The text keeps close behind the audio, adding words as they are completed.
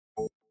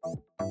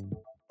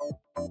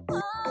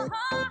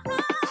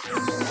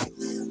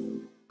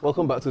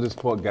Welcome back to the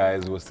spot,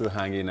 guys. We're still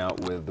hanging out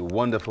with the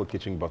wonderful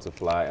kitchen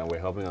butterfly, and we're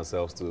helping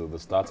ourselves to the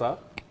starter.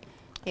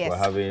 Yes. We're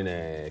having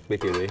a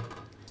kpekere.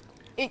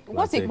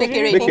 What's a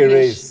kpekere?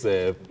 Kpekere is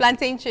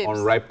plantain chips.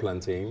 unripe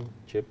plantain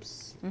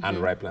chips and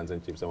ripe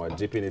plantain chips, and we're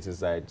dipping it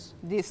inside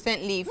the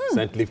scent leaf.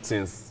 scent leaf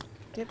tins.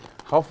 Yep.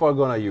 How far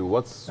gone are you?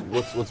 What's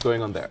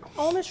going on there?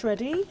 Almost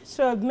ready.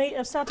 So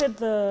I've started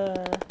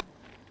the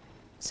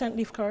scent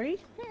leaf curry.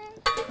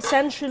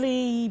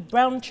 Essentially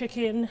brown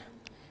chicken,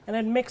 and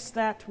then mix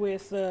that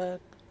with the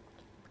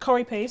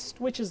curry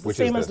paste, which is the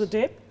same as the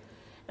dip,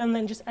 and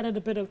then just added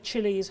a bit of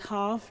chilies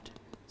halved.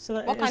 So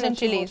that what kind of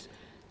chilies?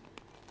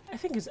 I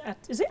think is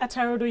it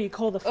atarodo you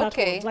call the fat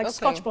ones, like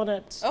Scotch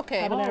bonnet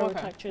habanero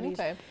type chilies.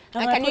 Okay.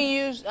 And can you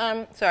use,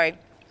 sorry,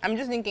 I'm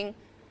just thinking, you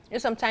know,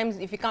 sometimes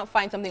if you can't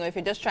find something or if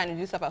you're just trying to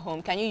do stuff at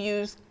home, can you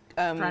use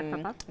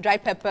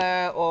dried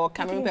pepper or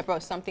Cameroon pepper or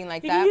something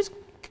like that? You can use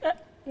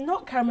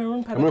not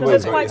Cameroon pepper because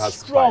it's quite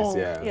strong,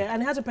 spice,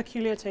 and it has a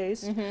peculiar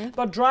taste.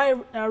 But dry,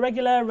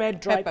 regular red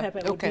dry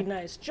pepper would be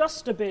nice,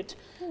 just a bit.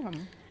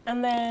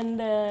 And then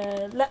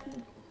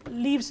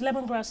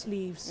lemongrass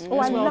leaves as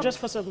well, just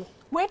for some.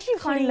 Where do you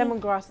find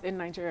lemongrass in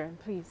Nigeria,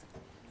 please?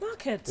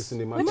 Markets. It's in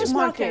the market. Most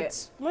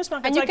markets.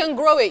 And you can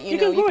grow it, you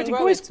know. You can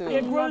grow it. Too.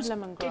 It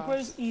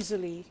grows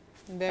easily.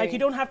 Like you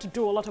don't have to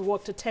do a lot of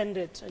work to tend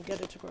it and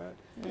get it to grow.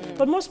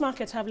 But most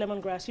markets have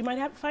lemongrass. You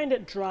might find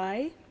it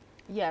dry.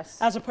 Yes.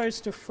 As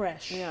opposed to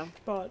fresh. Yeah.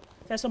 But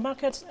there's some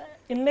markets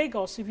in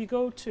Lagos. If you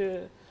go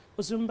to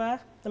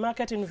Ozumba, the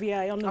market in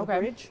VI on the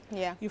bridge,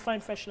 you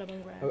find fresh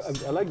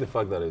lemongrass. I like the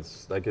fact that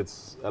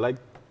I like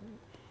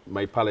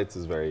my palate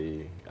is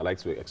I like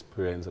to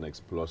experience and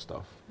explore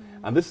stuff.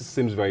 And this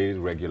seems very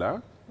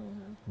regular,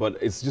 but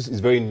it's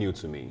very new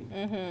to me.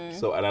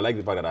 So, and I like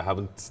the fact that I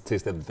haven't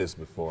tasted this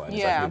before, and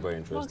it's actually very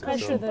interesting.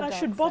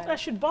 I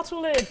should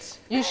bottle it.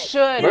 You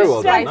should. Very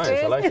well done.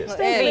 Nice. I like it.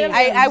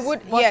 I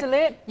would bottle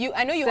it.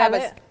 I know you have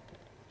it.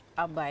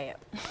 I'll buy it.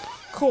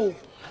 Cool.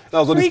 That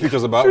was what this speech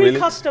was about, three really?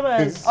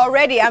 Customers.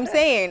 Already, I'm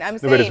saying. No,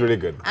 but it's really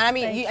good. And I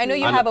mean, I know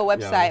you have a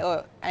website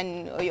or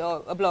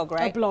a blog,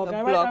 right? A blog.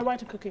 I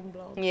write a cooking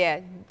blog.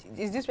 Yeah.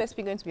 Is this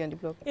recipe going to be on the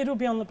blog? It'll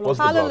be on the blog.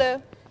 What's the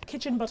blog?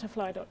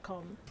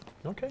 kitchenbutterfly.com.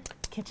 Okay.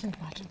 Kitchen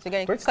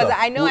budget. Because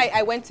I know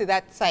I went to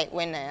that site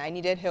when I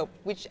needed help,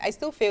 which I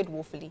still failed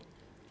woefully.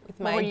 With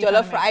my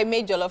jollof rice, I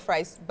made jollof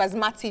rice,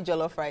 basmati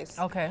jollof rice.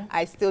 Okay.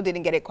 I still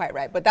didn't get it quite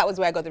right, but that was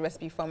where I got the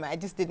recipe from. I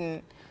just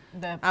didn't.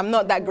 I'm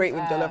not that great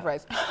with jollof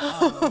rice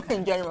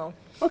in general.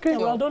 Okay.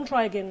 Well, don't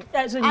try again.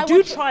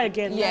 Do try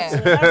again. Yeah.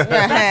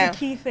 That's the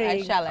key thing.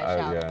 I shall.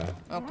 Yeah.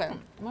 Okay.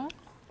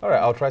 All right,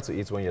 I'll try to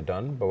eat when you're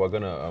done, but we're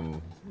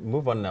gonna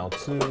move on now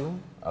to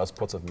our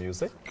spot of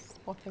music.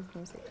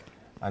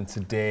 And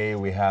today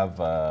we have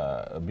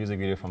a music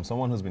video from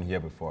someone who's been here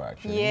before,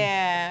 actually.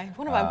 Yeah,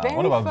 one of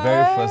our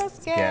very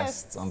first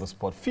guests on the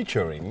spot,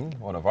 featuring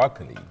one of our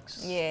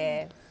colleagues.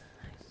 Yeah.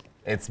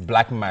 It's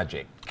Black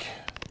Magic.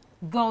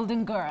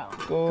 Golden Girl.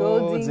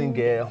 Golden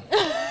Girl.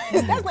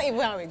 That's not even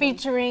how it goes.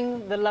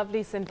 Featuring the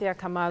lovely Cynthia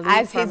Kamalu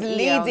as from his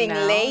leading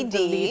lady. The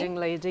leading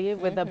lady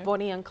with a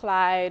Bonnie and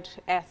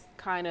Clyde-esque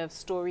kind of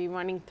story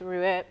running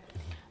through it.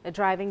 They're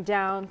driving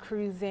down,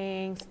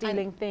 cruising,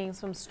 stealing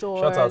things from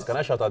stores. Shout out, can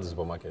I shout out the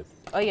supermarket?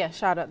 Oh yeah,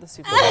 shout out the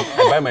supermarket.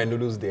 I buy my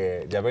noodles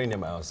there. They're very near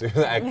my house. It's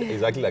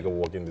actually like a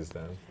walking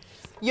distance.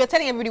 You're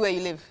telling everybody where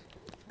you live?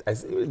 I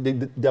see,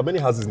 there are many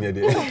houses near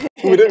there.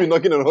 We don't be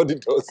knocking on all the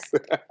doors.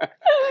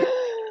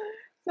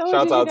 So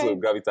shout out to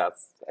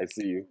Gravitas. I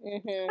see you.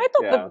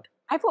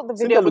 I thought the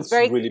video was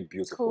very really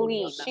beautiful.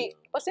 clean.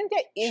 But Cynthia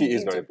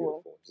is very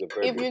beautiful.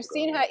 If you've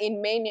seen her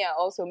in Mania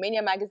also,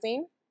 Mania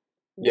magazine.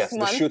 Yes,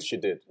 the shoot she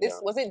did.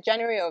 Was it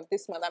January of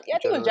this month? Yeah, I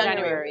think it was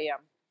January. Yeah.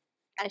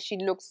 And she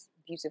looks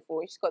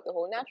beautiful. She's got the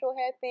whole natural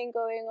hair thing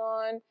going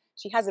on.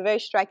 She has a very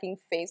striking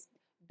face.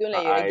 Don't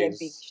let your hair get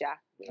big, Sha.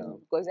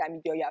 Because I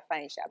mean, you're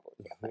fine, Sha.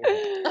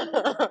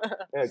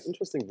 Yeah,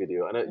 interesting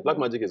video. And Black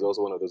Magic is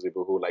also one of those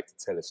people who like to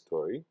tell a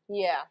story.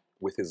 Yeah.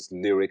 With his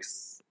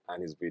lyrics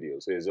and his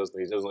videos. So he's just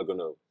not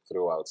gonna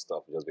throw out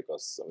stuff just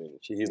because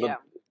he's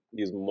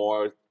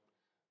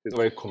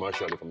very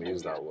commercial, if I may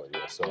use that word.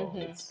 Yeah. So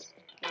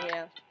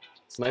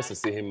it's nice to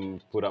see him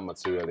put out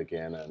material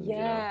again. And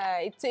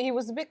he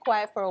was a bit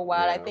quiet for a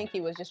while. I think he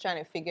was just trying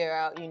to figure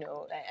out,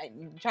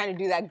 trying to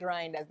do that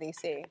grind, as they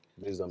say.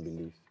 Based on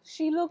belief.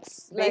 She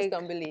looks based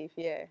on belief,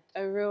 a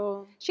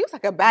real. She looks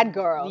like a bad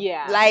girl.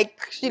 Yeah,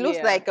 she looks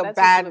like a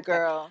bad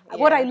girl. Like.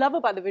 Yeah. What I love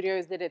about the video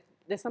is that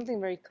there's something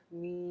very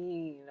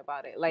clean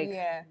about it, like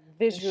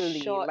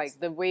visually, like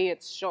the way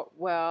it's shot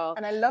well.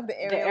 And I love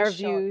the air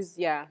views.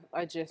 Yeah,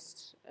 are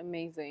just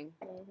amazing.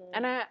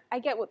 And I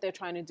get what they're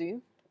trying to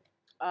do,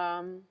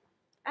 and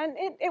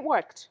it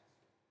worked.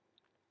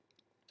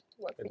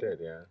 It did,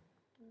 yeah.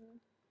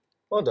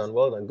 Well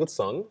done. Good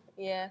song.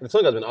 Yeah. The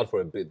song has been out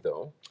for a bit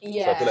though.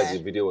 Yeah. So I feel like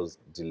the video was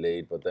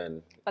delayed, but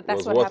then it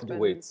was worth the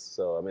wait.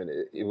 So I mean,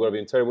 it would have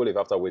been terrible if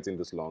after waiting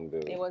this long, the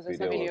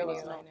video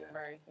was long.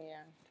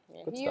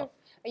 Yeah. Good stuff.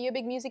 Are you a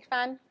big music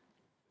fan?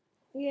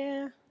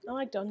 Yeah. I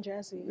like Don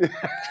Jazzy.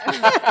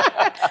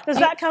 Does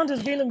that count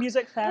as being a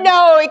music fan?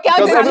 No, it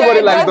counts Because as everybody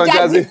a likes Don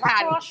Jazzy.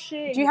 fan.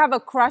 Crushing. Do you have a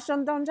crush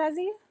on Don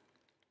Jazzy?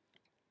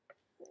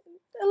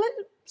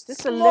 Just a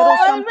small,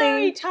 little a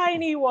very something.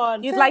 tiny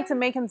one. You'd like to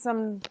make him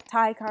some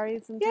Thai curry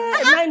sometime?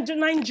 Yeah,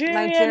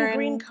 Nigerian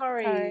green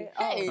curry.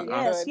 Hey,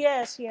 Yes,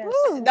 yes, yes.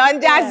 Don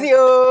Jazzy,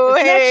 oh,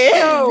 Next hey.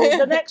 show,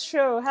 the next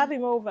show, have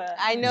him over.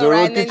 I know, Doro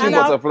right? Kitchen And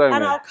Butterfly, and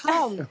man. I'll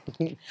come.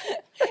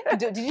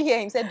 Did you hear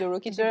him say Doro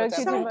Kitchen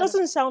Butterfly?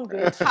 Doesn't sound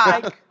good. Ha,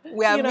 Like,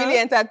 we have you know? really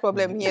entered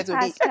problem here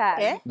today. Hashtag.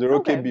 Eh? The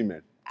Okay. KB,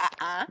 man.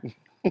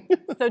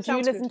 So do you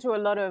Sounds listen to a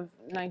lot of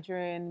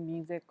Nigerian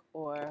music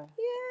or?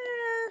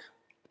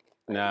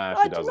 Nah,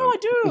 I she doesn't. No,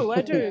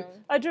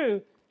 I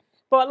do.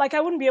 But like,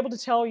 I wouldn't be able to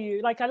tell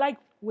you. Like, I like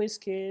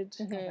Wizkid,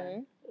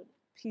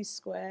 P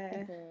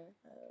Square.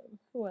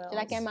 Who else?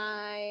 Like, am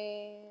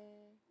I?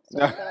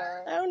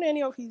 I don't know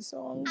any of his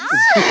songs.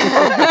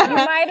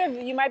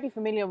 You might be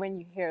familiar when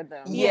you hear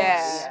them.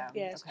 Yeah.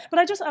 Yes. But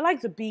I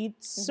like the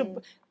beats.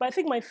 So, but I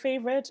think my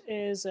favorite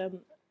is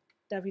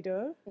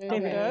Davido.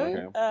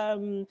 Okay.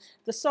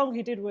 The song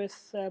he did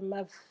with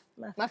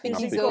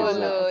Mafiki Zolo,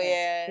 Zolo,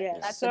 yeah. Yeah,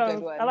 That's so a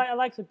good one. I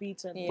like the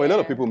beats and For a lot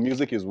of people,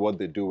 music is what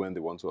they do when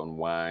they want to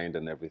unwind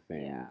and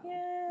everything.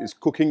 yeah. Is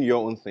cooking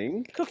your own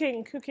thing?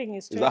 Cooking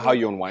is. Is that how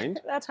you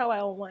unwind? That's how I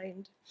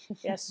unwind.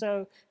 Yes.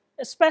 So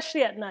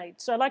especially at night.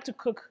 So I like to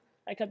cook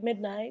like at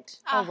midnight.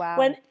 Oh wow.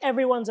 When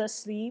everyone's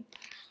asleep,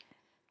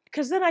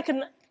 because then I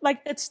can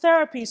it's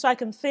therapy. So I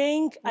can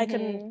think. I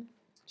can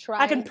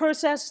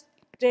process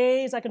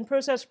days. I can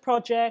process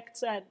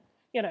projects, and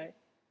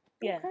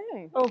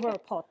Okay. over a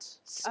pot,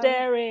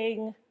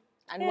 staring.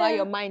 And while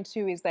your mind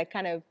too is like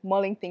kind of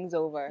mulling things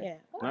over. Yeah.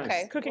 Nice.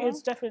 Okay. Cooking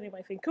is definitely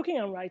my thing. Cooking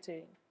and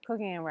writing.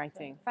 Cooking and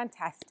writing.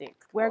 Fantastic.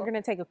 We're going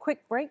to take a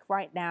quick break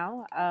right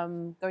now.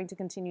 Going to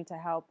continue to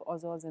help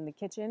Ozoz in the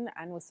kitchen,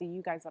 and we'll see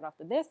you guys right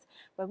after this,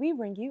 where we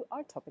bring you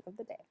our topic of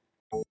the day.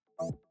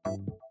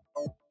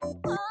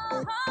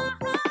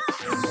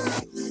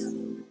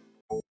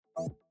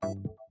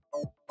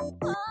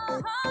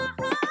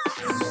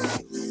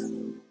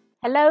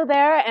 Hello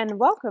there and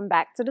welcome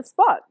back to The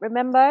Spot.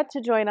 Remember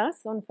to join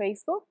us on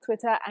Facebook,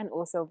 Twitter, and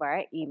also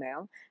via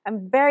email.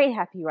 I'm very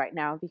happy right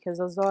now because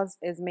Ozoz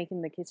is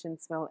making the kitchen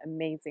smell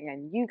amazing,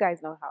 and you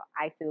guys know how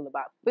I feel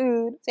about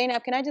food.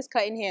 Zainab, can I just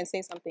cut in here and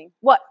say something?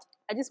 What?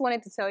 I just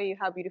wanted to tell you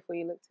how beautiful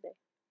you look today.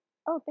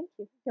 Oh, thank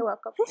you. You're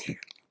welcome.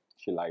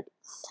 She lied.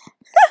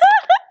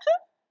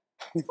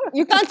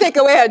 You can't take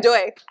away her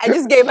joy. I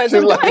just gave her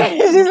some joy.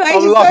 She's like,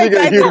 I'm she's laughing so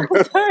at excited.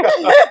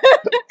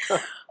 you.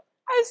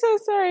 I'm so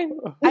sorry.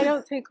 I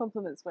don't take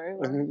compliments very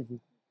well.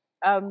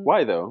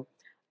 Why though?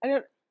 I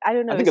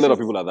don't know. I think a lot of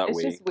people are that it's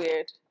way. It's just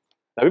weird.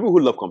 There are people who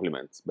love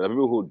compliments, but there are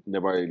people who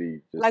never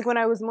really just... Like when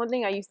I was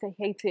modeling, I used to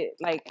hate it.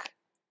 Like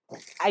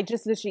I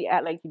just literally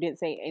act like you didn't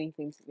say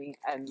anything to me,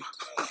 and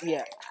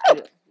it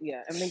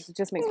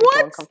just makes me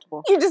feel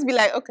uncomfortable. You just be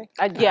like, okay.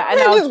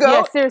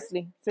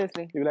 Seriously.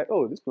 You're like,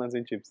 oh, this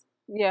plantain chips.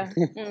 Yeah.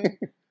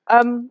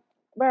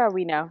 Where are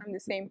we now? I'm the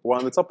same. Well,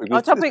 on the topic. Our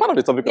It's part of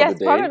the topic of the Yes,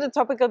 day. part of the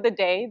topic of the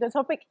day. The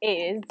topic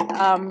is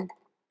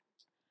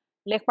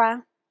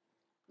Lepa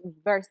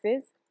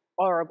versus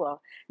Orobo.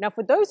 Now,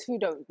 for those who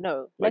don't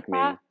know, Like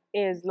Lepa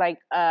is like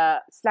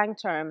a slang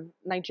term,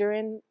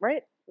 Nigerian,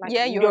 right? Like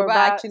Yeah, Yoruba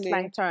actually.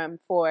 Slang term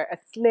for a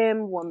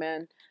slim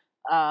woman,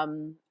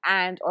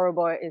 and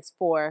Orobo is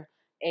for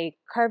a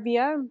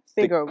curvier,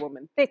 bigger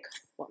woman, thick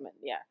woman.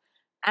 Yeah,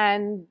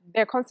 and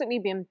they're constantly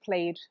being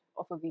played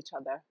off of each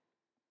other.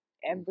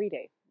 Every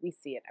day we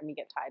see it and we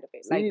get tired of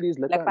it. Like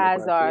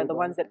lepas are the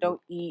ones that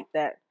don't eat,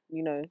 that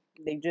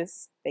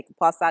they can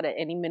pass out at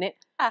any minute.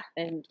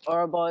 And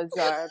Orobos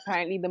are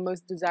apparently the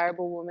most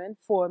desirable woman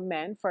for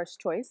men, first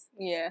choice.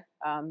 Yeah.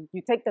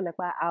 You take the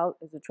lepa out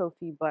as a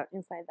trophy, but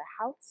inside the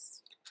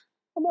house,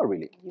 not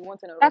really. You want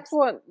to know? That's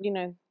what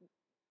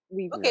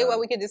we. Okay, well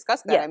we can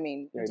discuss that. Yeah. I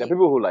mean, Yeah, there are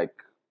people who like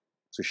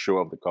to show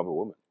off the cover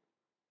woman.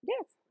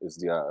 Yes. It's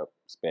their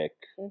spec,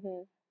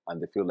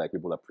 and they feel like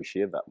people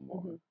appreciate that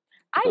more.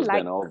 I Because like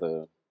then all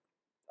the...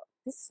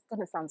 This is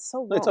gonna sound so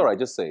wrong. No, it's all right.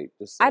 Just say.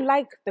 I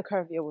like the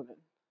curvier woman.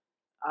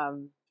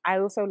 I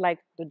also like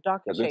the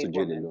darker You're going shade to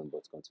jail woman. alone,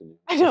 but continue.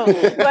 I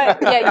don't,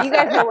 but yeah, you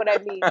guys know what I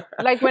mean.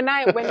 Like when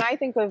I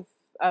think of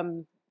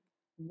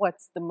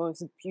what's the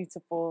most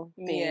beautiful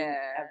thing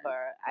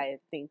ever, I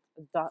think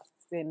a dark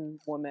skin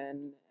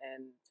woman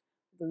and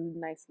the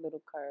nice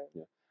little curve.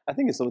 Yeah. I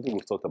think it's something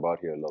we've talked about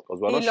here a lot, because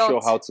we're not sure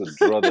how to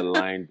draw the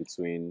line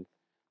between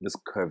this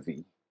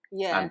curvy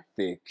and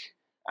thick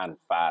and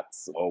fat,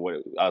 or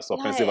as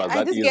offensive as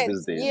that is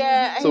these days.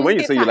 Yeah. So when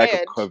you say you like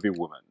a curvy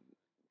woman,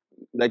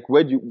 like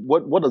what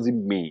does it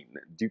mean?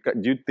 Do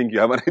you think you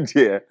have an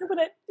idea? No, but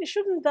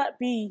shouldn't that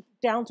be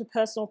down to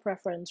personal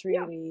preference,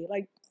 really?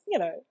 Like,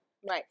 right.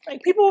 Like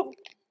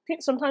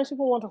sometimes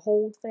people want to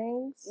hold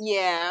things.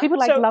 Yeah. People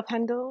like love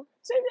handle.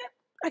 So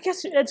I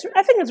guess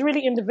I think it's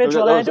really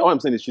individual. All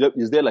I'm saying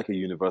is there like a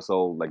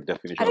universal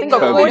definition? I think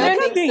of curvy?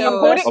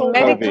 according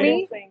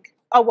medically.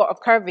 Oh, what, of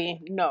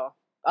curvy? No.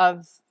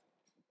 Of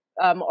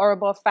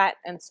Orobo fat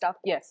and stuff?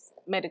 Yes,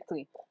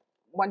 medically.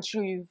 once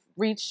you've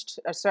reached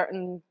a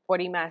certain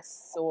body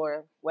mass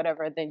or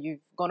whatever, then you've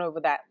gone over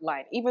that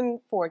line. Even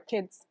for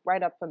kids,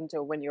 right up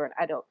until when you're an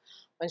adult,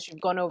 once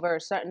you've gone over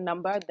a certain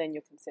number, then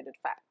you're considered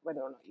fat,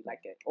 whether or not you like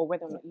it, or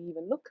whether or not you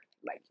even look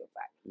like you're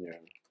fat. Yeah.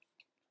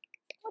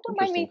 Oh, don't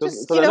mind me.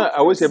 Just I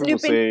always hear people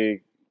snooping.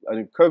 say, I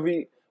mean,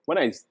 curvy. When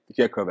I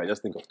hear curvy, I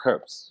just think of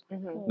curves.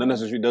 Not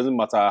necessarily. It doesn't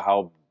matter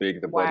how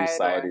big the body Wide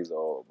side or- is,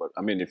 but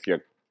I mean, if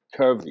you're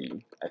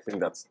curvy, I think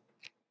that's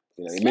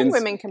it Slim means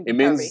women can be it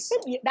means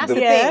curvy. That's the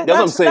the Yeah, thing. That's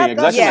what I'm saying.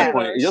 that's Exactly my yeah.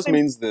 point. It just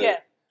means Yeah.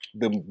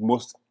 the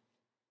most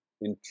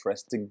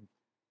interesting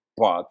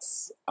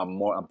parts are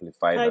more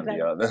amplified than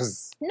the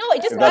others. No,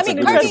 it just, If I that's a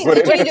mean, good way to curvy put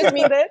it. literally just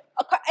means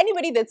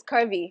anybody that's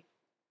curvy.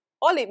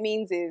 All it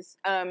means is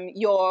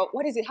your,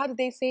 what is it? How did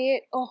they say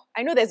it? Oh,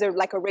 I know there's a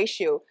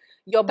ratio.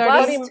 Your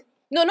 30. bust.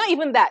 No, not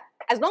even that.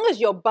 As long as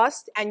your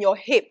bust and your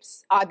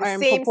hips are the Are in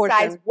same proportion.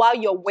 size, while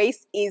your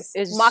waist is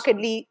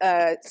markedly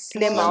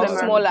slimmer or Slimmer.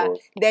 smaller,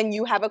 then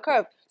you have a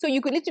curve. So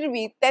you could literally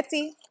be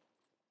 30,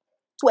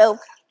 12,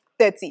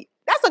 30.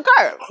 That's a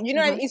curve. You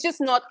know, it's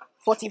just not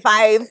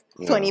 45,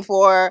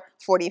 24,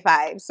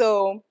 45.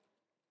 So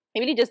it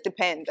really just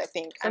depends, I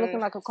think. So looking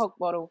like a Coke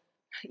bottle.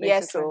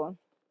 Yes, basically. so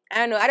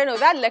I don't know.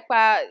 That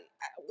Lepa,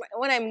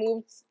 when I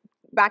moved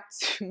back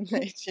to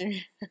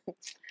Nigeria,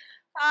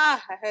 I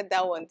heard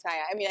that one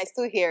time. I mean, I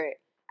still hear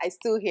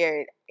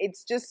it.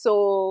 It's just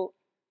so.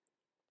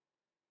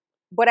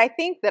 But I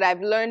think that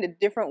I've learned a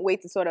different way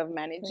to sort of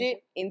manage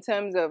it in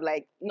terms of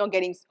like not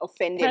getting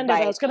offended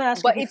by I was it. going to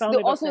ask But if you it's found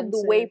it also the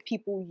offensive. way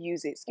people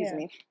use it. Excuse Yeah.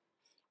 me.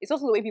 It's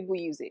also the way people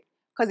use it.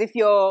 Because if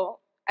you're,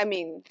 I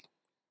mean,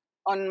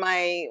 on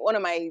one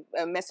of my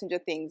messenger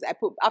things, I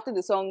put after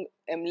the song,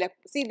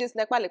 see this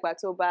lekpa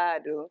so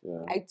bad.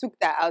 I took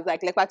that. I was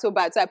like lekpa so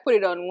bad, so I put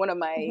it on one of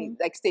my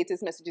like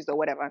status messages or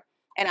whatever,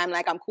 and I'm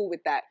like, I'm cool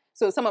with that.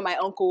 So some of my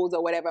uncles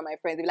or whatever, my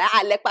friends, they be like,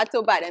 lekpa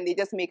so bad, and they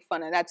just make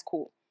fun, and that's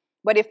cool.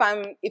 But if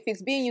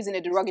it's being used in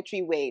a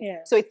derogatory way,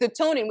 so it's the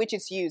tone in which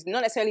it's used,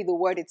 not necessarily the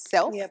word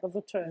itself. Yeah, but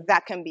the tone.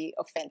 That can be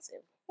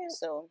offensive. Yeah.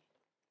 So,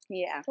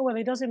 yeah. Oh, well,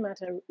 it doesn't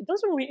matter.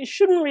 It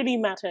shouldn't really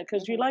matter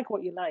because you like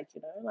what you like,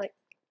 you know, like.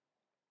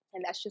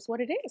 And that's just what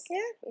it is. Yeah,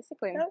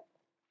 basically. Yeah.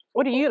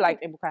 What do you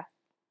like, Ebuka?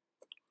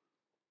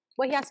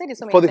 Well, he has said it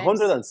so many For the times.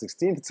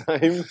 116th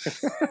time.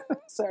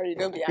 Sorry,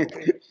 don't be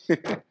angry.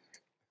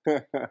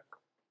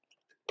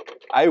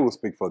 I will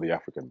speak for the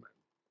African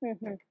man.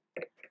 Mm-hmm.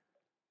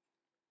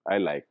 I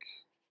like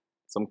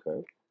some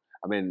curve.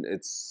 I mean,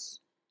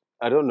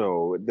 I don't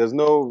know. There's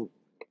no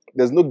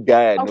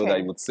guy I know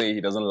that would say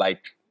he doesn't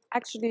like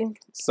Actually,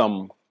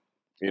 some,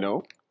 you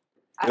know.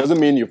 It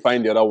doesn't mean you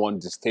find the other one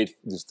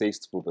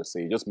distasteful per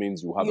se. It just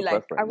means you have a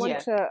preference. I want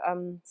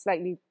to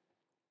slightly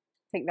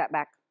take that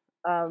back.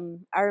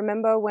 I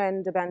remember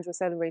when the band was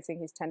celebrating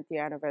his 10th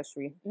year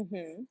anniversary.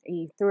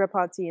 He threw a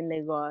party in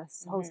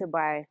Lagos, hosted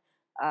by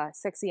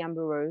Sexy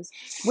Amber Rose.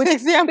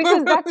 Because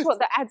that's what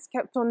the ads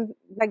kept on,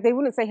 like they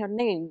wouldn't say her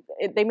name.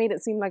 They made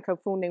it seem like her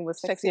full name was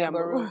Sexy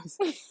Amber Rose.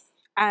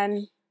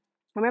 And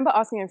I remember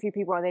asking a few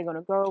people, are they going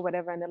to go,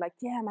 whatever, and they're like,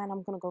 yeah, man,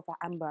 I'm going to go for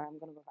Amber. I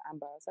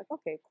was like,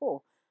 okay,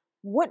 cool.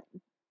 What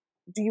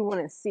do you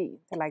want to see?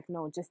 They're like,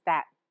 no, just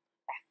that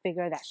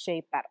figure, that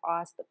shape, that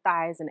ass, the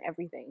thighs and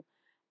everything.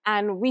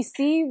 And we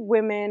see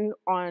women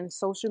on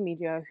social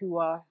media who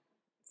are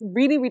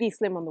really, really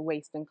slim on the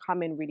waist and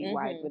come in really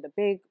wide with a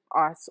big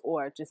ass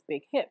or just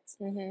big hips.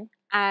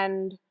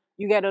 And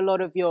you get a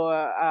lot of your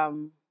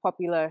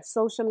popular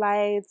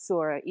socialites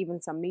or even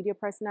some media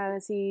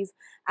personalities.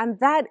 And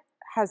that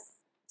has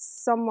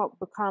somewhat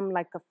become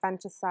like a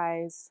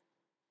fantasized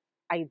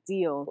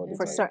ideal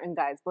for certain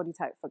guys, body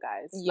type for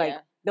guys. Yeah. Like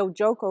they'll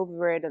joke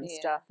over it and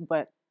stuff,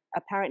 but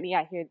apparently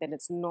I hear that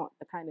it's not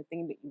the kind of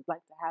thing that you'd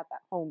like to have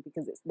at home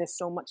because there's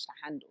so much to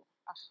handle.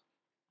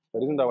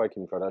 But isn't that why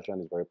Kim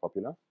Kardashian is very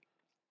popular?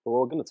 But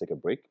we're going to take a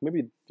break.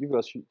 Maybe you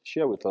guys should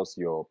share with us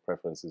your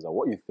preferences or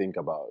what you think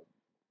about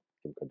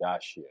Kim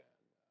Kardashian,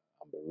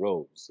 Amber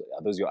Rose.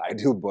 Are those your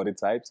ideal body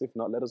types? If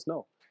not, let us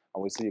know.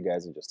 And we'll see you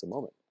guys in just a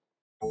moment.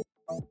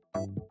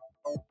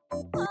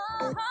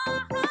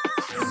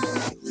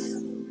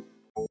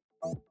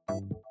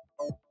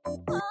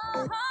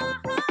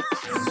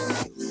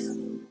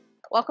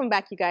 Welcome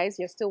back, you guys.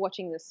 You're still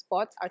watching The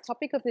Spot. Our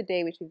topic of the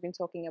day, which we've been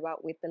talking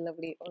about with the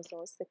lovely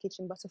Ozoz, the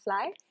kitchen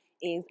butterfly,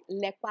 is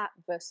Lepa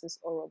versus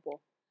Orobo.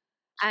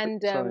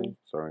 And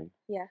sorry.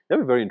 Yeah. You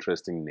have a very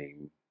interesting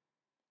name.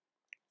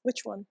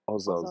 Which one?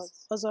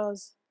 Ozoz.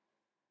 Ozoz.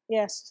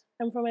 Yes,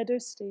 I'm from Edo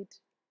State.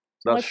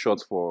 That's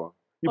short for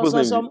people's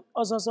names.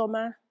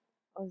 Ozozoma.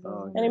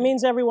 Oh, And it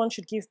means everyone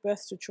should give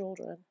birth to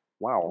children.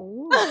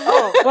 Wow.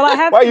 Well, I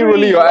have Why are you three.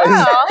 rolling your eyes?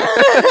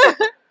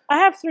 I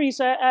have three,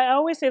 so I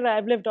always say that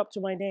I've lived up to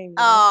my name. You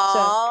know?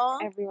 Aww.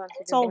 Everyone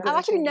should It's all give good. I've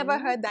actually children. never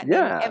heard that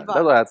Yeah, name ever.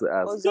 that's what I had to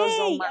ask. So,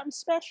 yay, Ozozoma. I'm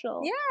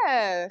special.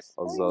 Yes.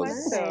 Ozoz.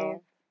 Nice.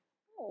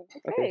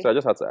 Okay, so I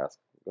just had to ask.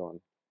 Go on.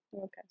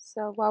 Okay.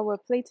 So while we're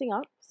plating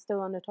up,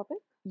 still on the topic?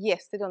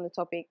 Yes, still on the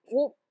topic.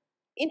 Well,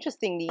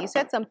 interestingly, you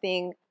said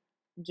something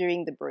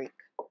during the break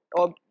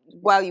or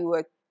while you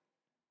were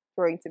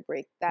throwing to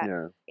break.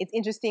 That it's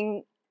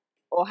interesting,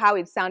 or how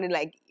it sounded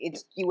like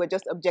you were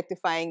just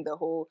objectifying the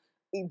whole.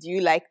 Do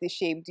you like the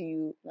shape? Do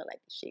you not like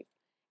the shape?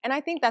 And I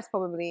think that's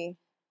probably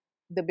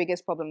the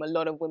biggest problem a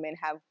lot of women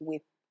have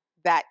with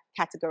that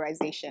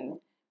categorization,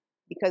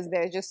 because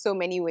there's just so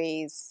many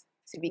ways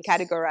to be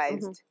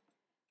categorized,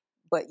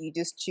 but you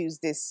just choose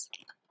this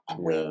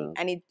way,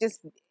 and it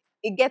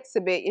gets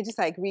a bit. It's just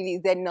like, really,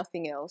 is there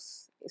nothing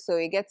else? So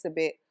it gets a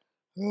bit.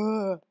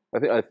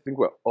 I think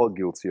we're all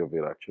guilty of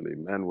it, actually,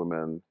 men,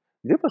 women.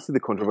 Did you ever see the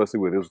controversy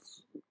with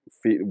this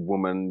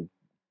woman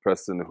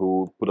person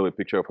who put up a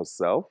picture of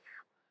herself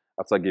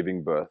after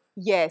giving birth?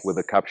 Yes. With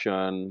the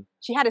caption.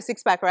 She had a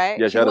six-pack, right?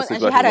 Yeah, she had a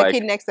six-pack. And she had her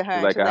kid next to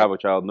her. Like, I have a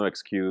child, no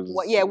excuse.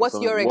 What's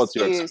your excuse? What's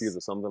your excuse,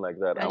 or something like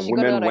that. And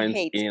women went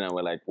in and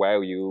were like, why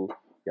are you're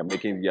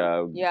making,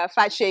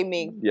 fat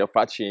shaming. Yeah,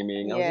 fat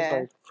shaming. Yeah. I was just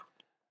like,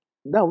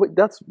 no,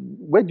 that's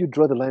where do you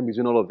draw the line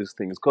between all of these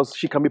things? Because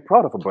she can be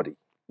proud of her body,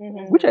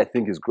 which I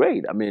think is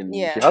great. I mean,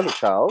 she has a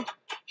child,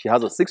 she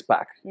has a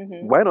six-pack.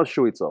 Why not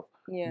show it off?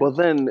 Yeah. But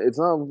then it's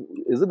not.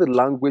 Is it the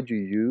language you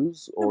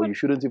use, or you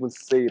shouldn't even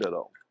say it at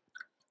all?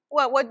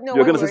 What? No.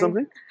 You're gonna say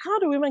something? How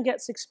do women get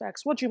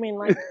six-packs? What do you mean?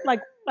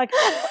 Like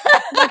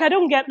I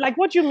don't get. Like,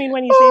 what do you mean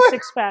when you say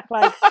six-pack?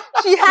 Like,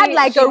 she had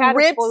like a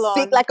ripped,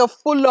 like a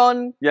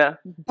full-on. Yeah.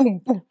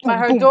 Boom, boom, But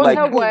her boom,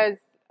 daughter boom. was.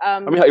 I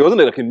mean, it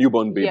wasn't like a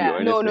newborn baby or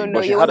anything. No.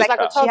 But It was like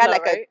a toddler, she had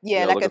like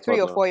right? like a 3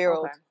 or 4 year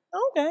old.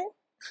 okay.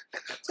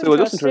 So it was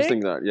just interesting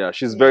that,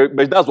 she's very,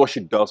 but that's what she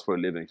does for a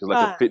living. She's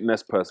like a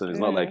fitness person. It's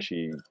not like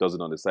she does it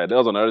on the side. That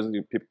was another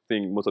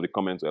thing. Most of the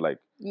comments were like,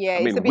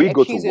 I mean, we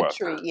go to work.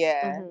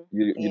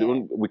 You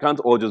don't. We can't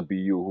all just be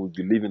you who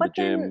live in the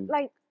gym.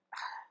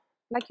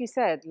 Like you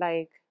said,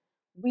 like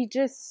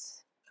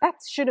that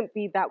shouldn't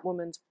be that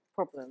woman's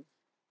problem.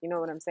 You know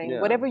what I'm saying?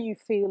 Yeah. Whatever you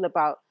feel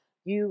about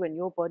you and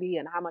your body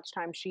and how much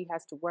time she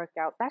has to work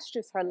out, that's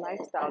just her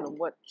lifestyle and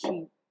what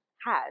she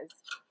has.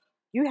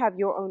 You have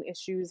your own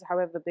issues,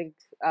 however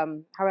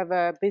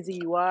busy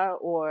you are,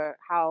 or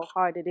how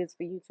hard it is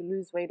for you to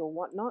lose weight or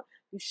whatnot.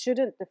 You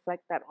shouldn't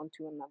deflect that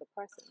onto another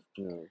person.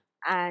 Yeah.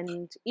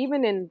 And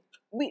even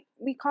we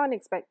can't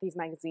expect these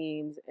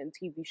magazines and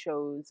TV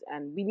shows,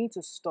 and we need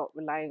to stop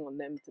relying on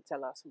them to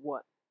tell us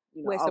what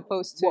we're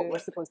supposed to.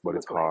 But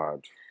it's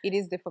hard. It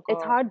is difficult.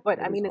 It's hard, but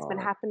I mean, it's been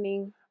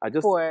happening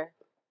for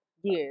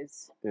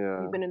years. Yeah.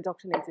 We've been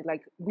indoctrinated.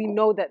 Like, we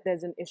know that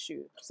there's an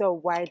issue, so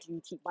why do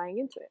you keep buying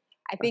into it?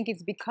 I think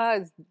it's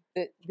because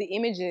the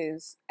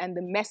images and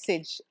the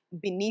message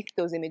beneath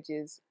those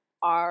images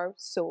are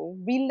so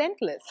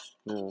relentless.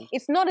 Yeah.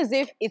 It's not as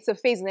if it's a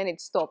phase and then it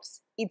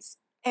stops. It's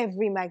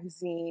every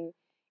magazine.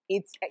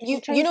 It's you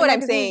know what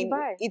I'm saying?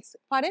 It's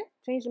pardon?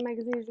 Change the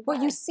magazines you buy.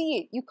 But you see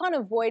it. You can't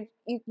avoid.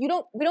 We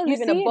don't you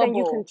live in a bubble. And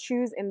you can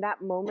choose in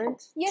that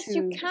moment. Yes,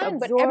 you can.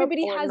 But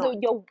everybody has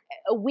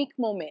a weak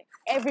moment.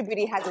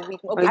 Everybody has a weak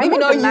moment.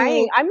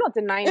 Okay, I'm not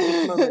denying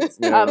weak moments.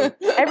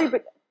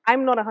 Everybody.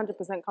 I'm not 100%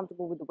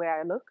 comfortable with the way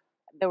I look.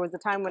 There was a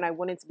time when I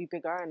wanted to be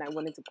bigger and I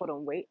wanted to put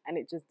on weight, and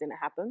it just didn't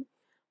happen.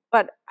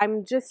 But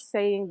I'm just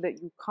saying that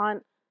you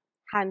can't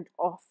hand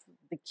off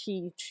the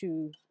key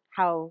to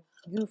how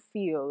you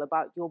feel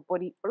about your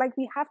body. Like,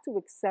 we have to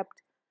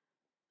accept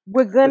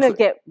we're gonna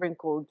get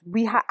wrinkled.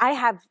 I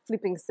have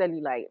flipping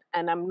cellulite,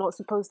 and I'm not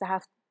supposed to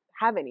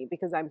have any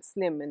because I'm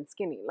slim and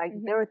skinny. Like,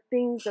 there are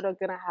things that are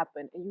gonna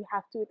happen, and you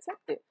have to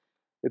accept it.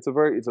 It's a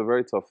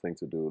very tough thing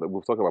to do. Like,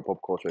 we've talked about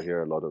pop culture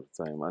here a lot of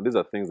the time, and these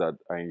are things that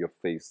are in your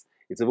face.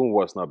 It's even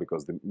worse now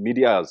because the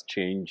media has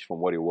changed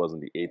from what it was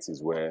in the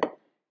 80s, where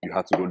you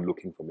had to go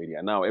looking for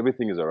media. Now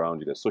everything is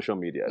around you. There's social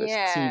media, there's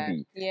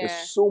TV,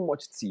 there's so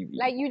much TV.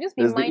 Like, you just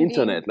be there's the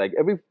internet. Like,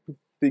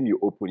 everything you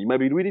open, you might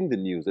be reading the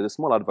news. There's a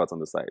small advert on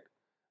the side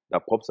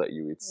that pops at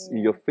you. It's in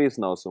your face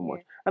now so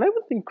much. And I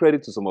even think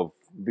credit to some of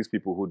these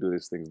people who do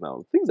these things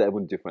now. Things are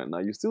even different now.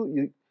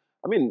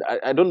 I mean,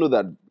 I don't know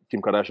that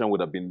Kim Kardashian would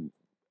have been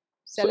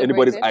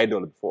anybody's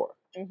idol before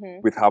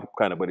with her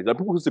kind of body. There are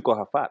people who still call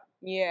her fat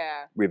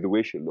with the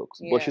way she looks.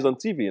 But she's on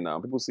TV now.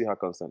 People see her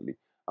constantly.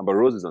 Amber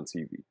Rose is on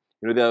TV.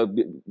 You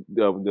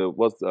know,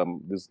 what's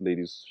this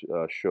lady's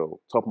show,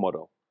 Top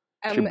Model.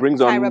 She brings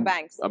Tyra on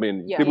Banks. I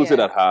mean, people say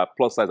that her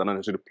plus size are not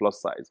necessarily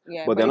plus size,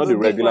 but they're not the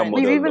regular model.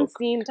 We've even look.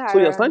 seen Tyra. So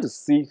you're starting to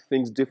see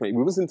things different.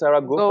 We've even seen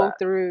Tyra go fat.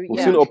 Through.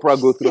 We've seen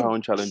Oprah go through her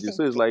own challenges.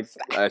 So it's like,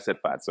 I said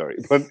fat, sorry.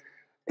 But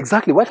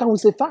exactly, why can't we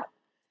say fat?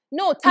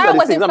 No, Tyra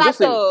wasn't fat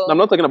though. I'm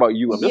not talking about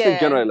you. I'm just saying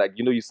generally, like,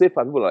 you know, you say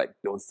fat, people are like,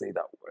 don't say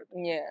that word.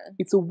 Yeah.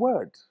 It's a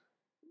word.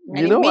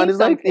 And it's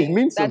like, it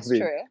means That's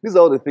something. True. These are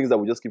all the things that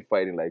we just keep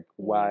fighting. Like,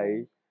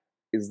 why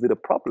is it a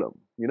problem?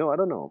 You know, I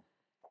don't know.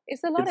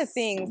 It's a lot of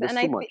things, and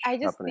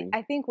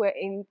I think we're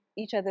in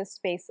each other's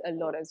space a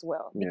lot as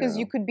well, because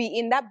you could be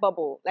in that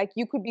bubble, like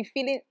you could be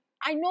feeling.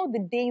 I know the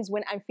days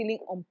when I'm feeling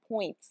on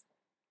point.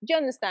 Do you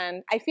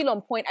understand? I feel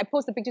on point. I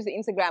post the pictures to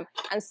Instagram,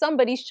 and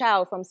somebody's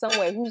child from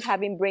somewhere who's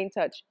having brain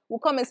touch will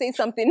come and say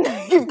something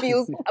he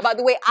feels about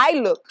the way I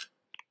look.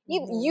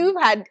 You've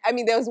had. I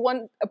mean, there was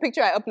a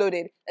picture I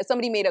uploaded that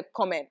somebody made a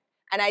comment,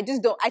 and I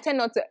tend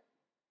not to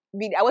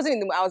I wasn't in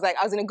the mood. I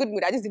was in a good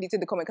mood. I just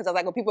deleted the comment because I was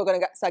like, oh, people are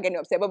going to start getting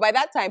upset. But by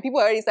that time, people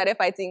already started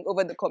fighting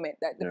over the comment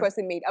that the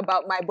person made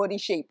about my body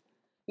shape.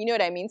 You know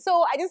what I mean?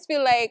 So I just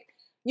feel like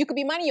you could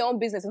be minding your own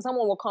business and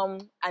someone will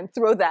come and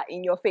throw that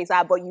in your face.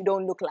 But you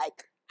don't look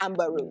like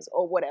Amber Rose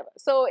or whatever.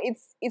 So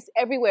it's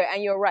everywhere.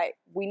 And you're right.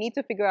 We need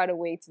to figure out a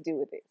way to deal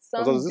with it.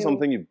 So is this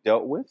something you've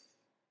dealt with?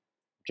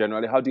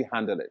 Generally, how do you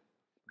handle it?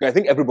 I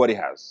think everybody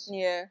has.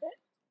 Yeah.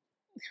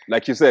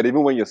 Like you said,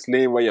 even when you're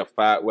slim, when you're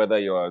fat, whether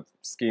you're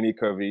skinny,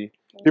 curvy,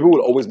 people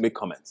will always make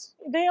comments.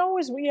 They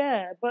always,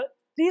 but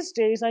these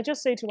days I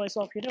just say to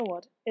myself, you know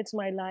what? It's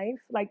my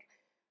life. Like,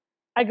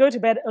 I go to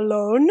bed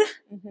alone.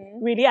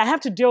 Really, I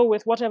have to deal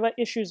with whatever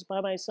issues by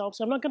myself.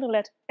 So I'm not going to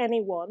let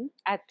anyone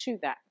add to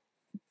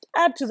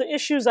the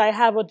issues I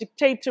have or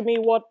dictate to me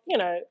what,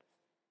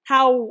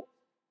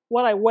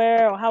 what I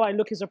wear or how I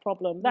look is a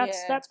problem.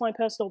 That's my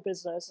personal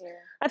business. Yeah.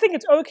 I think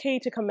it's okay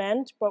to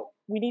comment, but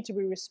we need to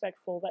be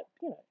respectful that,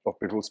 of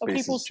people's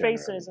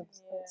spaces and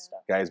stuff.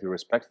 Guys, be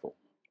respectful.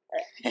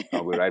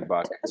 I'll be right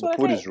back. The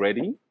food is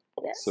ready.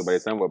 Yes. So by the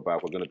time we're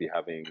back, we're going to be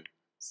having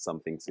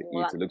something to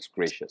eat. It looks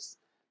gracious.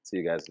 See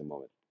you guys in a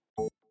moment.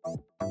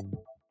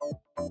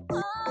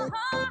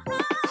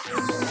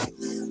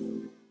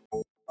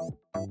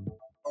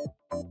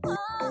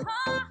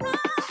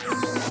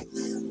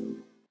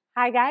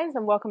 Hi guys,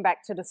 and welcome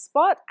back to The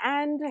Spot.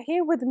 And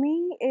here with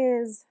me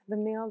is the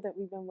meal that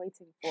we've been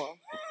waiting for.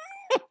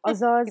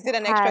 Ozoz is it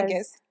an extra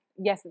guest?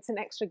 Yes, it's an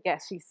extra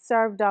guest. She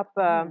served up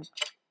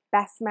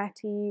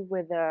basmati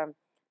with a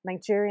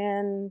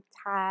Nigerian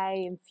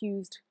Thai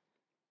infused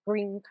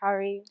green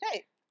curry.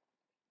 Hey.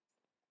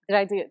 Did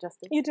I do it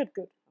justice? You did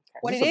good. Okay.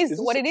 What it is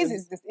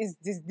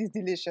this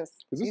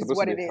delicious. Is this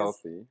supposed to be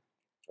healthy?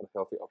 A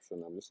healthy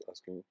option? I'm just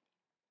asking.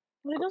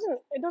 Well,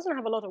 it doesn't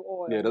have a lot of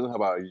oil. Yeah, it doesn't have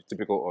a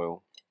typical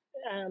oil.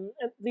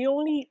 The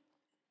only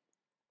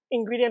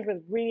ingredient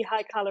with really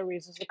high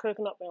calories is the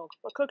coconut milk.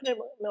 But coconut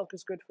milk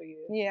is good for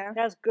you. Yeah. It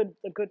has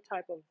the good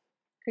type of.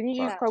 Can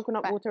you use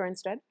coconut water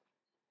instead?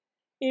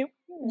 You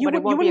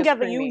wouldn't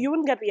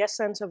get the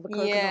essence of the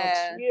coconut.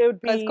 Yeah.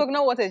 Because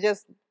coconut water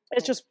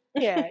it's just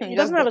it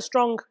doesn't have a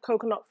strong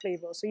coconut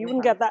flavor, so you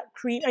wouldn't get that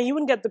cream, and you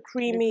wouldn't get the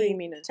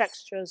creaminess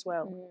texture as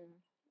well.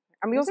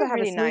 And we also have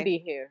a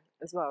smoothie here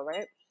as well,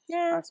 right?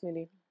 Yeah, our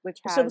smoothie, which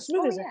has so the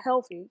smoothies are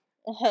healthy.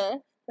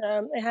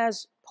 It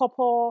has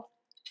pawpaw,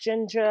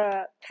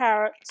 ginger,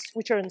 carrots,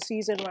 which are in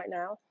season right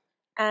now,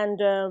 and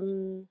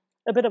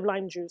a bit of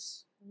lime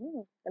juice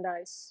and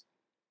ice.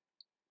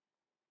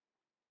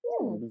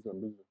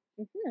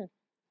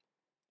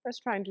 Let's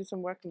try and do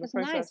some work in the It's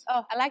process. Nice.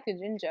 Oh, I like the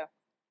ginger.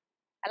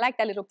 I like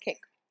that little kick.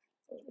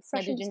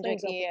 Freshens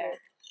things up a bit.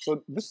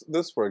 So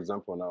this, for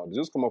example, now, did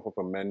you just come up with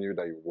a menu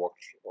that you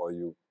watched, or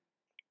you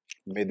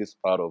made this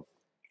out of,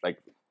 like,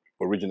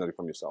 originally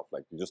from yourself?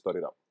 Like, you just thought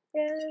it up?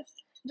 Yeah.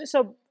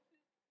 So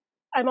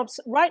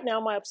right now,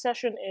 my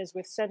obsession is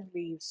with scent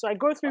leaves. So I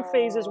go through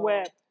phases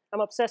where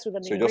I'm obsessed with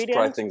an ingredient. So you just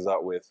try things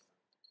out with?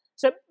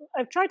 So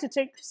I've tried to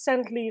take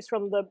scent leaves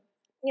from the,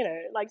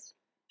 like,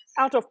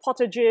 out of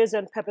potages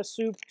and pepper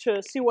soup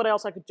to see what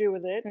else I could do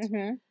with it.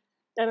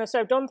 And so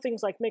I've done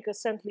things like make a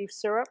scent leaf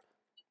syrup,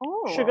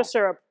 sugar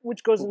syrup,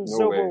 which goes in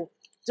zobo.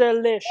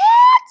 Delish.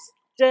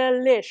 What?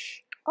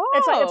 Delish. Oh.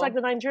 It's like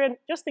the Nigerian,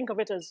 just think of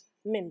it as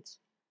mint.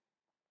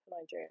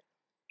 Nigeria.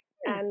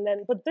 And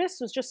then, but this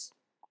was just,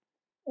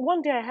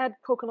 one day I had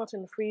coconut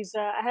in the freezer,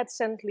 I had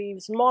scent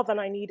leaves, more than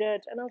I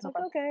needed, and I was like,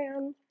 okay,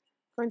 I'm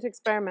going to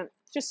experiment.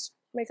 Just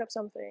make up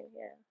something,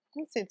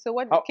 That's it. So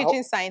what,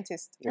 kitchen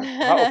scientist?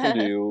 How often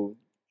do you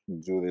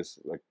do this?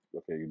 Like,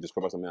 okay, you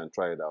discover something and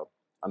try it out.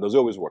 And does it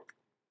always work?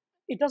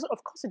 It doesn't,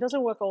 of course, it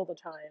doesn't work all the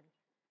time.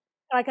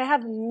 Like, I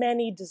have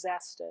many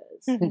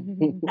disasters.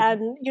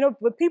 And,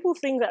 but people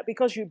think that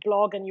because you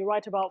blog and you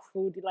write about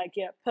food, you're like,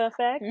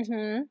 perfect.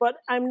 But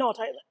I'm not.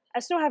 I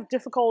still have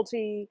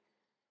difficulty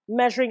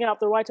measuring out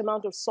the right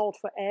amount of salt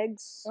for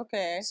eggs.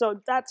 Okay.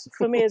 So that's,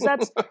 for me,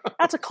 that's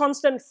a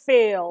constant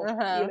fail,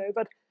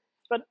 but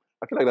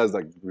I feel like that's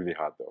like really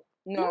hard though.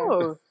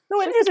 No,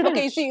 it isn't.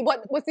 Okay, see,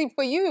 what's it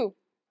for you?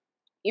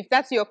 If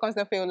that's your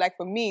constant fail, like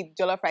for me,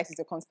 jollof rice is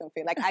a constant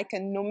fail. Like I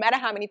can, no matter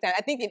how many times,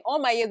 I think in all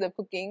my years of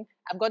cooking,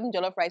 I've gotten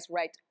jollof rice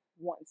right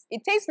once.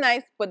 It tastes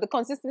nice, but the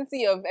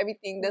consistency of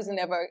everything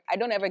I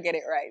don't ever get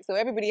it right. So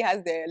everybody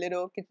has their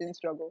little kitchen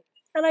struggle.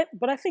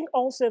 But I think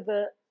also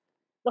the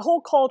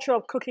whole culture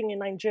of cooking in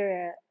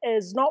Nigeria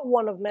is not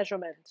one of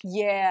measurement.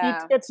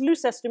 Yeah. It's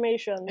loose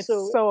estimation. It's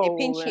so a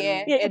pinch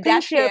here, a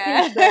pinch here, a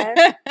pinch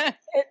there.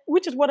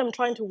 Which is what I'm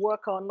trying to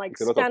work on, like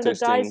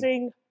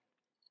standardizing.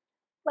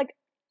 Like,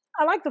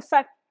 I like the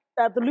fact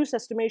that the loose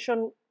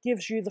estimation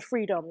gives you the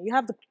freedom. You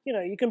have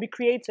you can be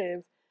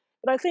creative.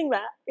 But I think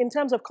that in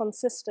terms of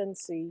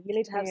consistency, you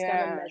need to have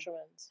standard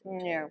measurements.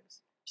 Yeah.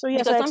 So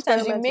yes, because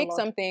sometimes you make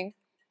something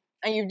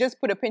and you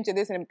just put a pinch of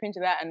this and a pinch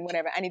of that and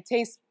whatever, and it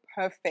tastes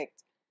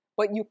perfect.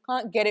 But you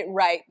can't get it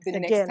right the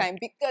next time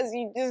because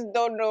you just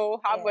don't know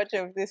how much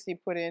of this you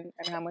put in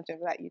and how much of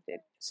that you did.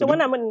 So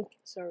when I'm in,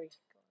 sorry.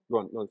 Go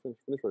on, no,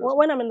 finish.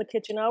 When I'm in the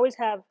kitchen, I always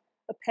have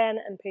a pen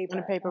and paper.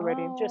 And a paper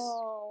ready.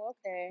 Oh,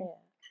 okay. Yeah.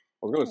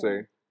 was going to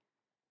say,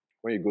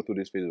 when you go through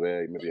this phase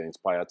where maybe you're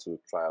inspired to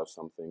try out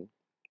something,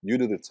 do you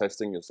do the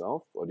testing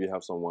yourself, or do you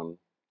have someone?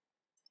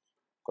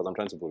 Because I'm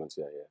trying to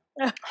volunteer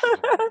here.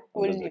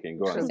 What I'm is just it? joking.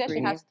 Go She on. said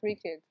she has 3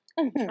 kids.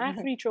 I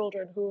have 3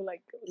 children who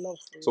like love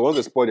food. So once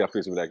they spoil their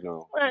face, you'll be like,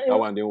 no, that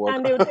one didn't work.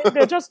 And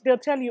they'll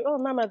tell you, oh,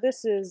 Mama,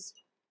 this is,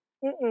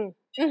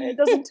 it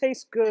doesn't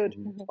taste good,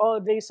 or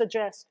they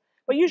suggest.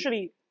 But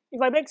usually,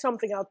 if I make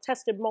something, I'll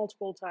test it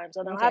multiple times,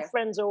 and I'll have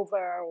friends over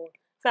or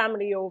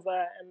family over,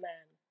 and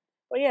then.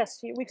 But yes,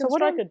 we can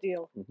strike a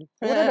deal.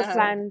 What are the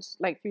plans,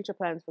 like future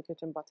plans for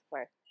Kitchen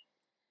Butterfly?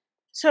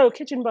 So,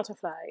 Kitchen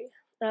Butterfly.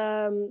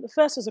 The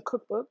first is a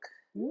cookbook.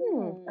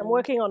 I'm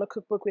working on a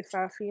cookbook with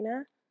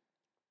Farafina,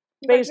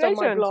 based on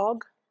my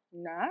blog.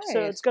 Nice. So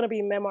it's going to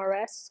be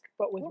memoiresque,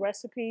 but with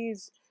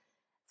recipes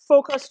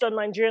focused on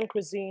Nigerian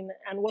cuisine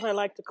and what I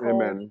like to call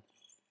Amen.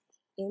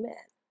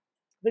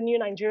 The new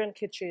Nigerian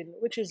kitchen,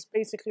 which is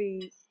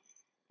basically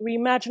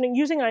reimagining,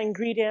 using our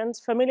ingredients,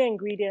 familiar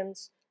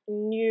ingredients,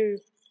 in new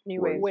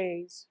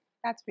ways.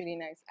 That's really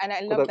nice. And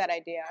I love that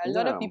idea. A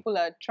lot of people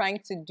are trying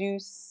to do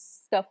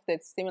stuff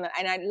that's similar.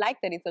 And I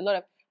like that it's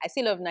I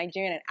see a lot of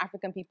Nigerian and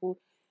African people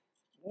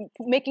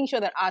making sure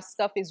that our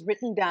stuff is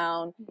written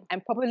down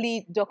and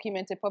properly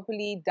documented,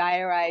 properly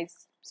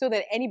diarized, so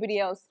that anybody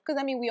else,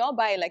 because I mean, we all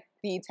buy like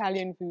the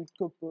Italian food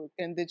cookbook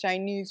and the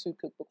Chinese food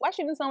cookbook. Why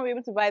shouldn't someone be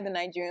able to buy the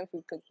Nigerian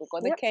food cookbook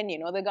or the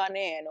Kenyan or the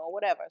Ghanaian or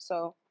whatever?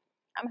 So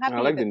I'm happy.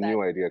 I like the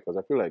new idea because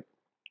I feel like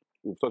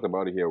we've talked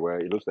about it here, where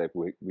it looks like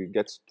we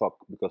get stuck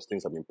because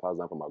things have been passed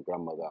down from our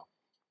grandmother.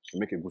 You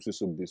make a goosey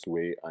soup this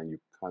way, and you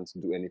can't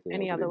do anything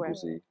Any other way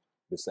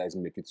besides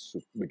make it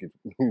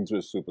into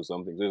a soup or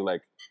something. So it's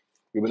like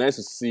it'd be nice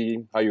to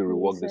see how you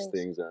rework these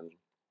things and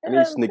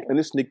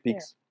any sneak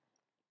peeks.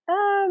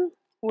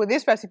 Will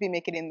this recipe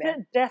make it in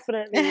there?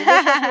 Definitely, this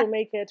recipe will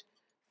make it.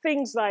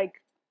 Things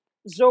like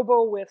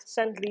zobo with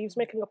scent leaves,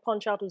 making a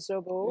punch out of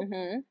zobo.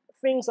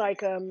 Things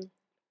like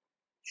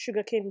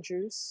sugarcane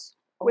juice,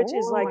 which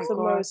is like the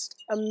most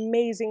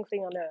amazing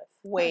thing on earth.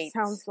 Wait.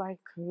 Sounds like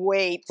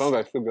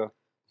sugar.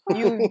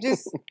 You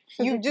just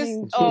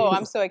oh,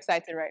 I'm so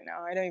excited right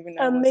now. I don't even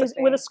know.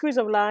 Amazing, with a squeeze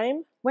of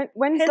lime.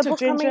 When's the book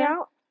coming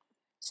out?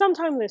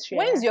 Sometime this year.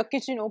 When is your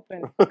kitchen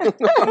open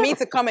for me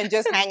to come and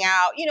just hang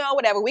out? You know,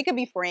 whatever. We could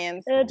be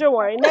friends. Don't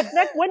worry.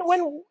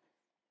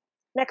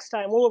 Next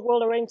time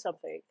we'll arrange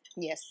something.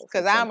 Yes,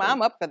 because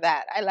I'm up for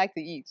that. I like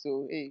to eat.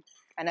 So,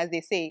 and as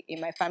they say in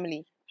my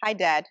family, hi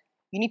Dad,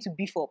 you need to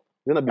beef up.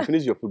 You're gonna be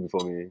finished your food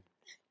before me.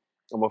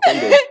 I'm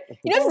offended.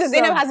 You know, Sister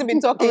Zainab hasn't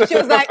been talking. She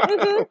was like,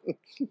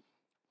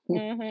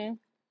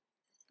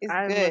 It's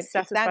I'm good. a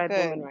satisfied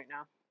woman right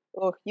now.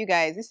 Oh, you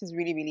guys, this is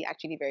really, really,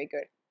 actually very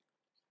good.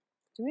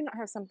 Do we not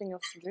have something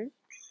else to do?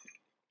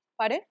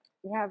 Pardon?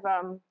 We have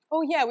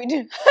Oh yeah, we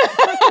do.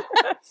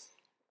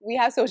 We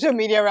have social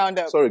media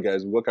roundup. Sorry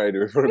guys, we got carried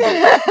away for a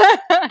bit.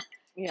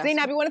 Yes.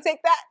 Zainab, you want to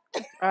take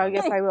that?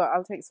 Yes, I will.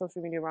 I'll take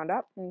social media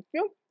roundup. Thank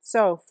you.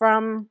 So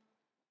from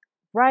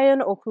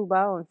Brian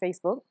Okuba on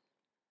Facebook.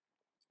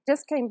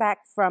 Just came back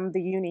from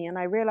the uni and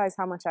I realized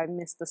how much I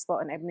missed the spot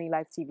on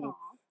Ebonylifetv.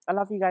 I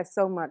love you guys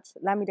so much.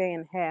 Lamide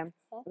and Hair,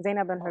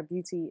 Zainab and her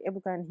beauty,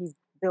 Ebuka and his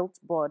built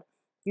board.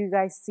 You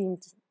guys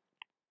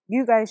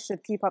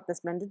should keep up the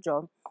splendid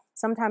job.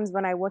 Sometimes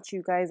when I watch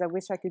you guys, I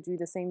wish I could do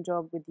the same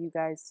job with you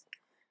guys.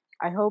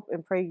 I hope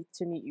and pray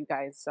to meet you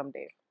guys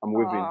someday. I'm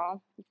waving.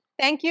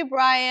 Thank you,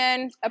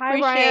 Brian.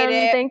 Appreciate Hi, Brian.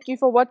 it. Thank you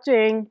for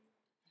watching.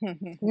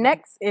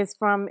 Next is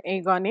from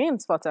a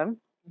Ghanaian spotter.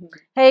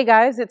 Hey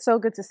guys, it's so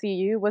good to see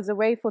you. Was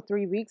away for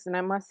 3 weeks and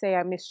I must say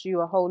I missed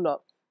you a whole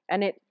lot.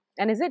 And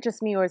is it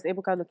just me or is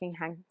Ebuka looking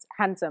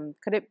handsome?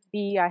 Could it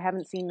be I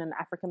haven't seen an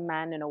African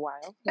man in a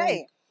while?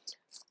 Hey.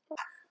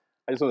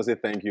 I just want to say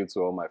thank you to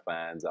all my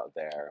fans out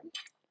there.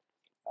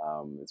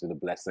 It's been a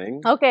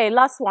blessing. Okay,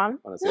 last one.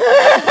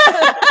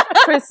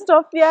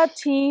 Christophia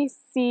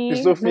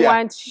T.C.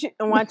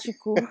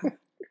 Nwachiku.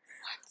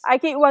 I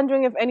keep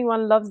wondering if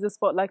anyone loves the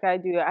spot like I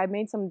do. I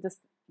made some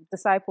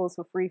disciples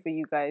for free for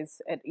you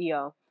guys at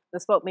EL. The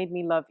spot made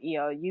me love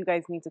EL. You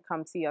guys need to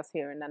come see us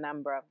here in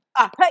Anambra.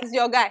 He's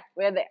your guy.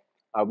 We're there.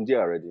 I'm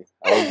there already.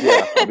 I was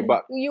there. I'll be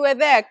back. You were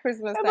there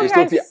Christmas time.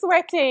 I'm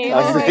sweating.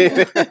 Oh my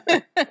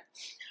God.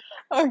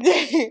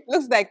 Okay,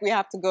 looks like we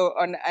have to go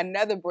on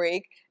another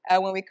break.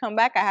 When we come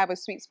back, I have a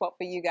sweet spot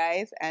for you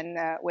guys, and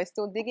we're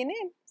still digging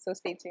in, so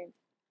stay tuned.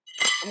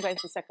 I'm going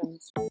for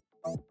seconds.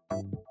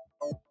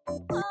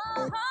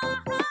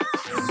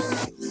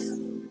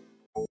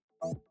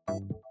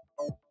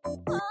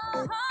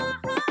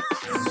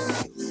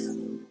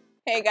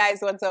 Hey guys,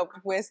 what's up?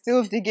 We're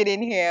still digging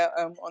in here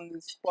on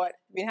the spot.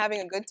 Been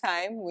having a good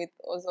time with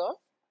Ozoz,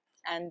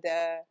 and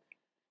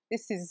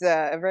this is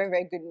a very,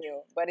 very good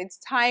meal. But it's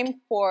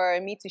time for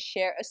me to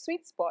share a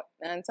sweet spot,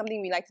 and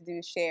something we like to do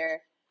is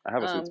share. I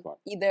have a sweet spot.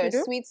 Either a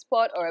sweet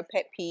spot or a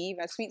pet peeve.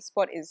 A sweet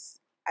spot is,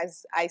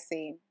 as I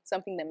say,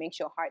 something that makes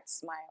your heart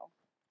smile.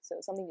 So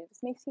something that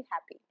just makes you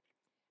happy.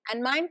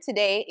 And mine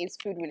today is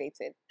food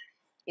related.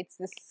 It's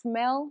the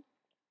smell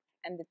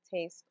and the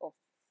taste of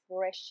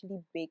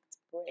freshly baked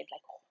bread,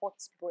 like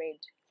hot bread.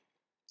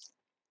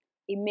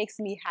 it makes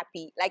me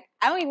happy. Like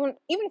I don't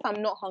even if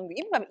I'm not hungry,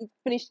 even if I've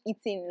finished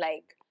eating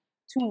like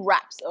 2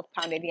 wraps of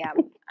pounded yam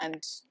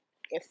and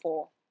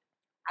A4,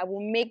 I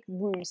will make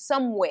room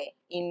somewhere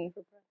in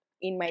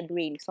my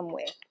brain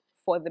somewhere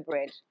for the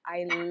bread.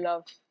 I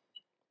love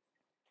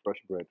Fresh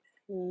bread.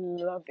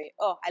 Love it.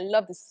 Oh, I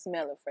love the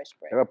smell of fresh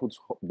bread. Ever put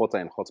butter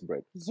in hot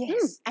bread?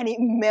 Yes, and it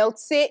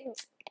melts it.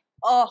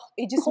 Oh,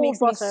 it just Cold makes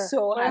butter. me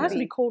so Well, it happy. has to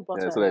be cold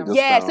butter. Yeah, so like just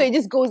Yeah, so it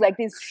just goes like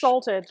this.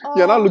 Salted.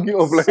 You're not looking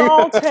up like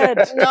Salted.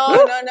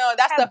 No,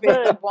 that stuff is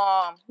the Heaven.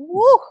 bomb.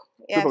 Woo!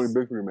 Straight Yes. from the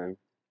bakery, man.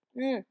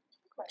 Mm.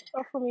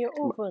 Or from your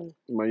oven.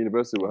 In my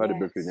university, we had a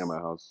bakery Yes. near my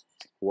house.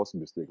 What's the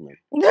mistake, man?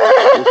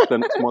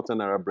 Those small 10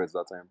 naira breads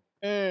that time.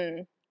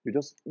 Mm.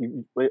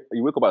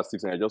 You wake up at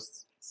 6 and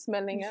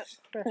Smelling it.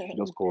 it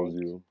just calls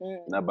you.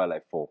 Mm. Not by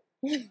like 4.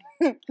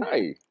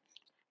 Hi.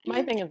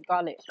 My thing is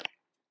garlic.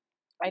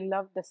 I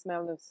love the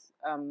smell of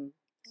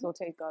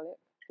sauteed garlic.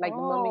 Like the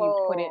moment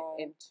you put it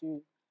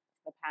into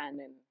the pan,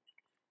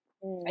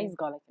 and I use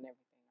garlic and everything.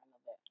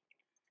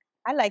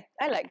 I love it.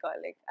 I like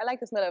garlic. I like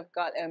the smell of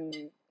garlic.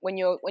 When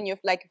you're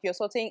like if you're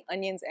sauteing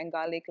onions and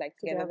garlic like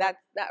together, that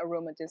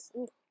aroma just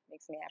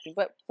makes me happy.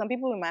 But some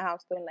people in my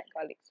house don't like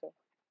garlic,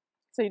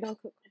 So you don't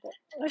cook with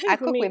it? I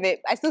cook with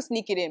it. I still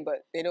sneak it in,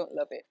 but they don't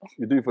love it.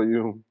 You do it for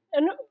you.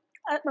 And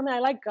I mean, I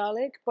like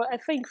garlic, but I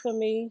think for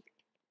me,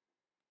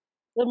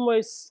 the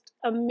most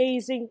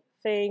amazing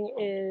thing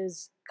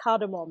is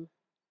cardamom,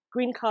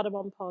 green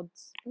cardamom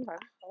pods.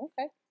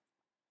 Okay.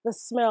 The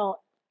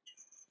smell,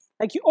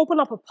 like you open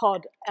up a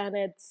pod and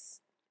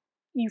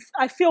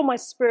I feel my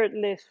spirit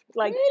lift.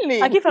 Like, Really?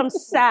 like if I'm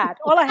sad,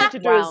 all I have to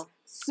do is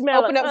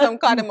smell Open up some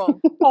cardamom.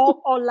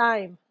 or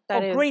lime,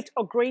 That is- grate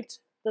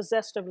the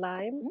zest of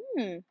lime.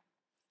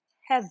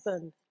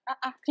 Heaven.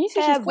 Can you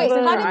see she's wait,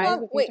 Heaven.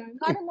 cardamom? Wait,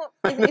 cardamom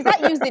is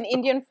that used in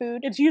Indian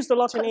food? It's used a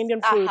lot in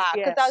Indian food. Because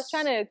Yes. I was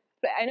trying to.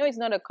 I know it's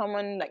not a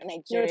common like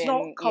Nigerian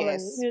not common,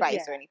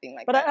 spice yeah. or anything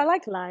like But that. I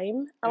like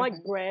lime. I like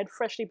bread,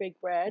 freshly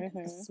baked bread.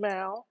 The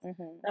smell.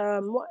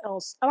 What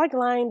else? I like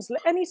limes.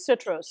 Any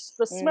citrus.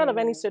 The smell of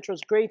any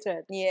citrus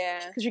grated. Yeah.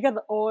 Because you get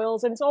the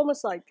oils, and it's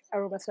almost like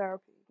aromatherapy.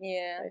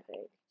 Yeah. I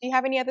think. Do you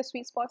have any other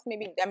sweet spots?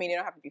 Maybe they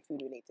don't have to be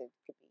food related.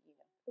 Could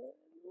be,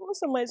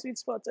 Most of my sweet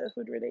spots are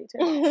food related.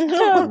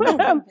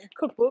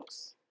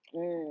 Cookbooks.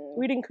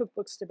 Reading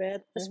cookbooks to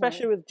bed,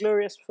 especially with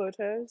glorious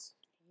photos.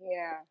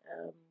 Yeah.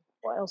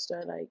 What else do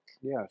I like?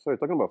 Yeah, sorry,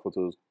 talking about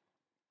photos.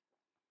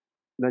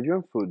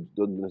 Nigerian food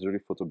don't necessarily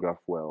photograph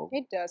well.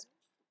 It does.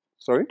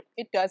 Sorry?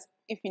 It does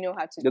if you know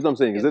how to. That's what I'm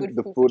saying. be Is a it good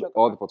the food food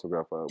or photographer. the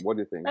photographer? What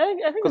do you think? I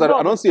think Because it's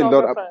I don't see a lot.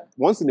 photographer.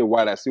 Once in a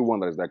while, I see one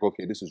that is like,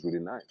 okay, this is really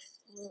nice.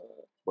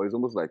 But it's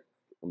almost like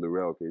on the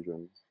rare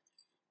occasion.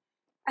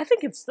 I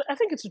think it's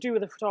to do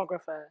with the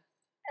photographer.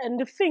 And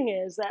the thing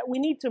is that we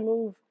need to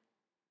move.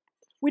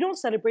 We don't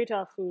celebrate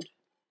our food,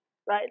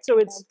 right? So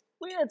it's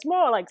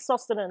more like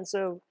sustenance.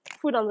 So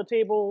food on the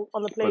table,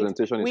 on the plate,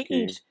 Presentation is we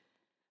key. eat.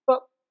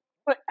 But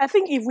I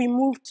think if we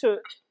move to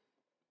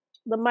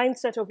the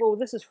mindset of, oh,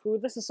 this is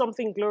food, this is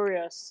something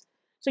glorious.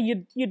 So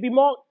you'd be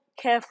more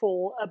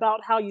careful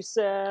about how you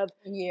serve,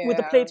 with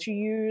the plates you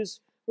use,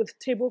 with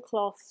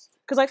tablecloths.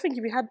 Because I think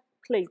if you had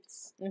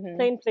plates,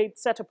 plain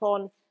plates set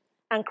upon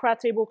Ankara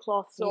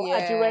tablecloths or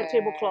Ajira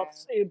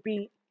tablecloths, it would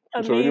be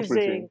It's already amazing.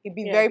 pretty. It'd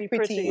be Yeah, very it'd be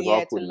pretty, pretty. yeah,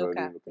 Food to is look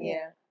already at. looking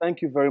Yeah.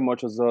 Thank you very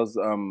much, Ozoz.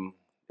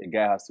 A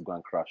guy has to go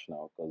and crash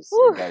now because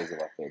the guy is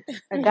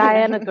overfed. A guy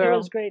and a It girl.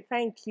 was great,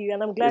 thank you,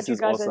 and I'm glad This you is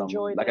guys awesome.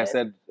 enjoyed Like it. I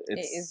said,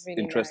 is it's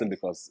really interesting nice.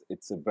 because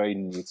it's a very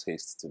new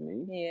taste to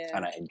me. Yeah.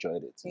 And I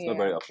enjoyed it. It's Yeah. not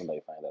very often that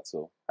you find that.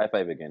 So high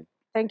five again.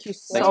 Thank you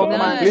Next so time,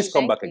 much. please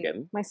come Thank back you.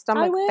 again. My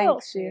stomach will.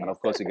 thanks you. And of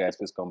course, you guys,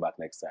 please come back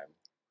next time.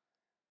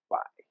 Bye.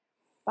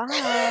 Bye.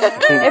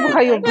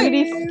 Ebuka, you're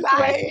really Bye.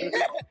 sweaty.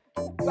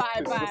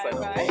 Bye. Bye.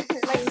 Like,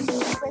 especially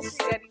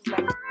that he's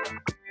like.